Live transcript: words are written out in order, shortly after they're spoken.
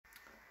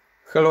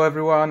Hello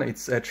everyone,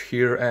 it's Edge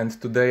here, and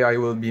today I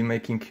will be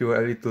making you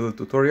a little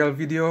tutorial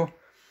video.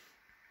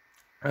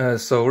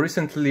 So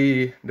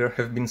recently there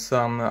have been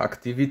some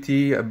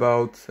activity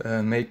about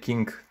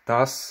making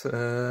TAS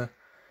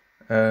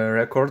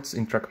records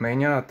in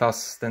Trackmania.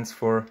 TAS stands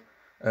for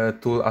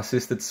Tool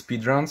Assisted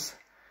Speedruns.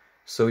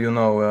 So you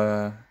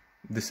know,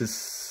 this is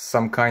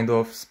some kind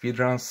of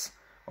speedruns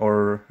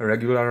or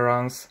regular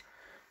runs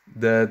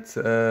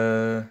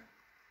that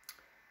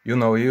you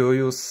know, you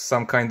use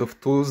some kind of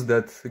tools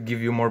that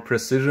give you more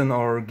precision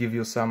or give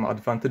you some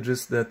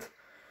advantages that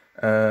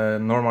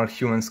normal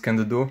humans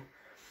can't do.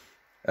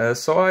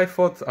 So I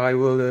thought I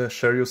will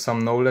share you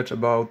some knowledge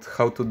about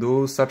how to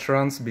do such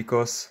runs,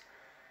 because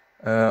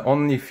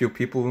only few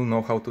people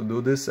know how to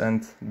do this,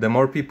 and the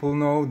more people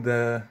know,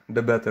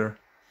 the better.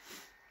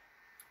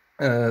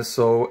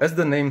 So as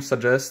the name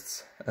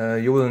suggests,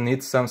 you will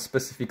need some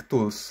specific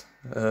tools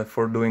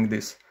for doing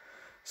this.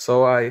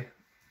 So I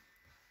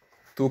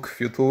took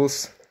few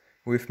tools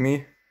with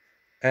me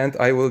and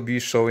I will be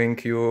showing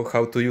you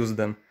how to use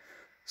them.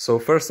 So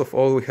first of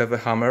all, we have a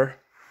hammer,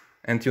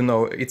 and you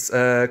know, it's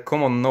a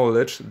common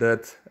knowledge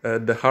that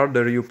the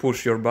harder you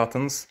push your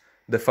buttons,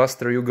 the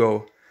faster you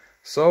go.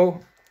 So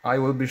I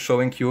will be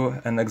showing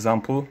you an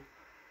example.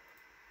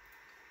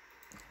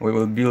 We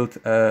will build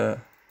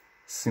a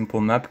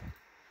simple map.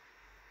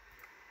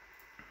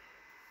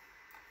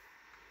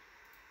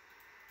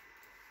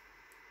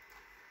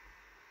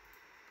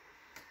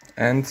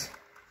 And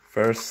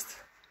first,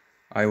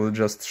 I will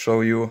just show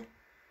you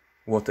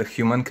what a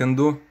human can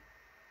do.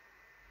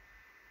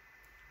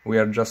 We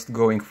are just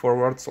going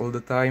forwards all the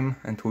time,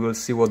 and we will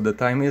see what the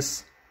time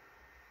is.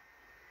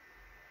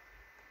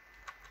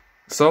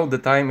 So the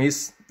time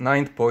is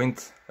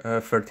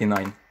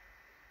 9.39.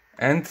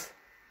 And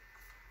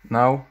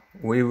now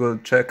we will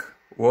check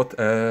what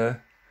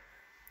a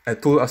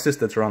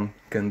tool-assisted run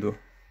can do.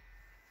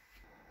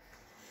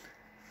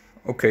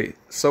 Okay,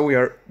 so we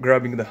are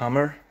grabbing the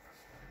hammer.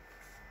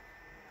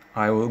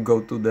 I will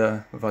go to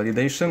the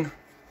validation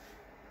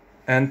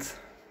and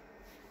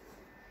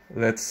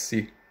let's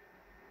see.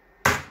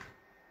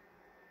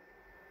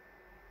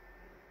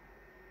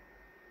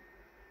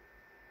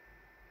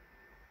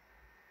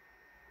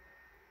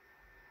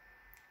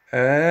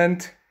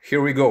 And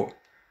here we go.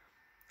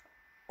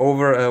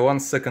 Over a 1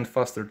 second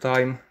faster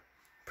time,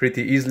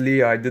 pretty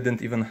easily. I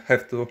didn't even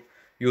have to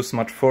use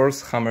much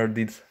force. Hammer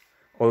did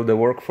all the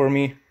work for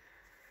me.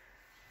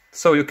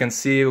 So you can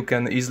see you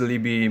can easily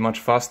be much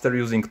faster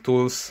using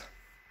tools,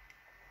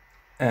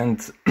 and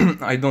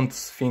I don't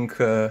think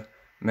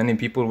many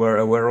people were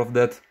aware of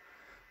that,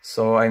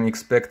 so I'm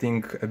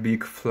expecting a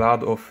big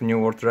flood of new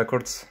world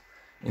records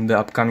in the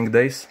upcoming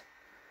days.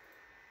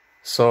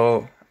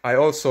 So I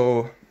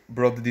also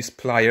brought these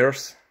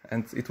pliers,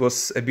 and it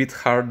was a bit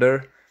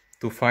harder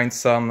to find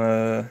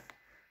some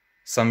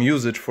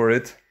usage for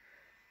it,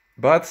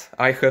 but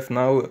I have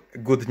now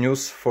good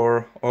news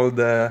for all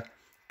the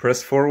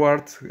press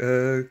forward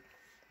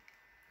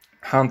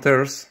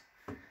hunters.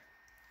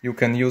 You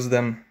can use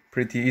them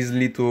pretty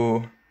easily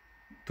to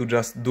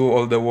just do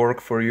all the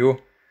work for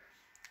you.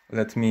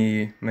 Let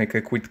me make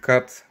a quick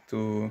cut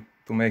to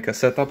make a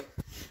setup.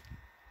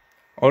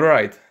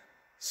 Alright,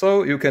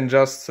 so you can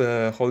just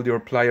hold your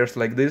pliers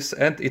like this,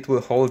 and it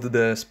will hold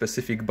the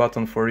specific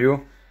button for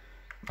you.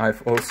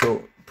 I've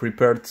also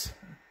prepared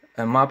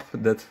a map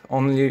that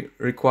only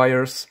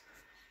requires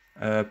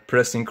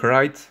pressing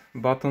right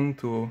button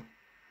to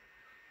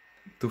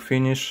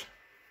finish.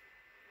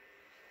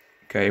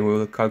 Okay, we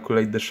will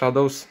calculate the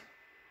shadows.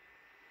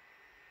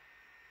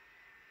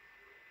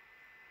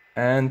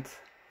 And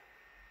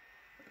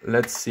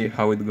let's see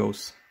how it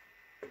goes.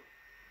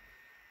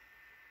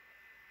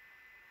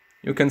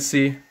 You can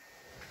see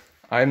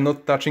I'm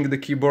not touching the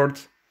keyboard.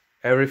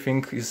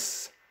 Everything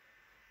is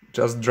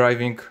just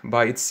driving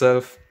by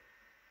itself.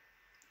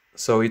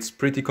 So it's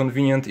pretty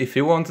convenient. If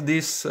you want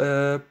these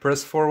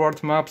press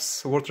forward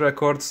maps, world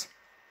records,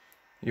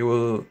 you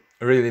will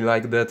really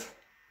like that.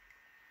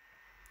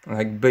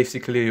 Like,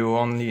 basically you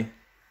only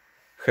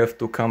have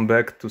to come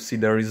back to see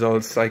the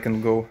results. I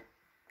can go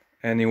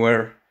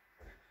anywhere.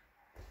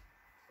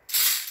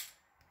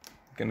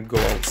 I can go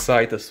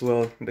outside as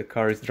well. The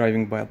car is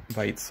driving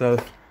by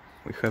itself.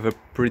 We have a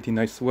pretty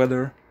nice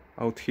weather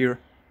out here.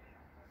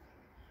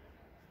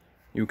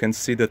 You can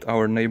see that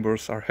our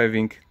neighbors are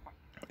having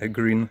a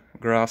green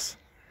grass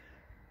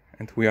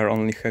and we are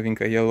only having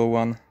a yellow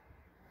one.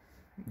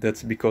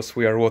 That's because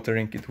we are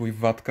watering it with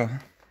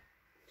vodka.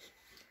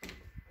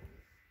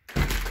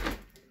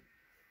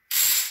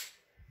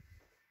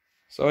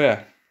 So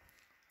yeah,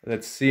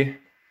 let's see.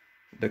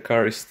 The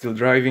car is still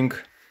driving.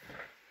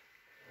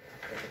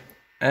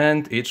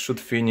 And it should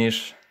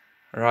finish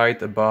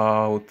right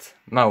about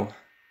now.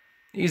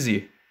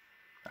 Easy.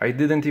 I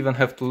didn't even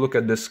have to look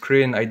at the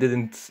screen. I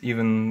didn't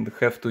even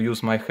have to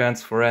use my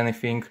hands for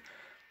anything.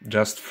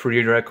 Just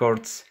 3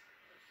 records.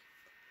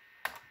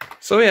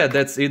 So yeah,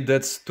 that's it.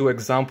 That's 2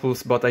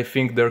 examples, but I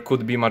think there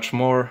could be much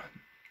more.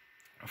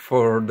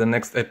 For the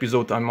next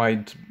episode I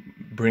might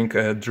bring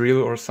a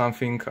drill or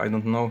something, I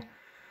don't know.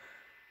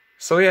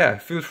 So yeah,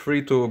 feel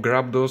free to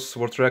grab those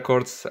world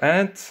records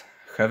and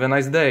have a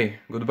nice day.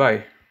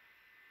 Goodbye.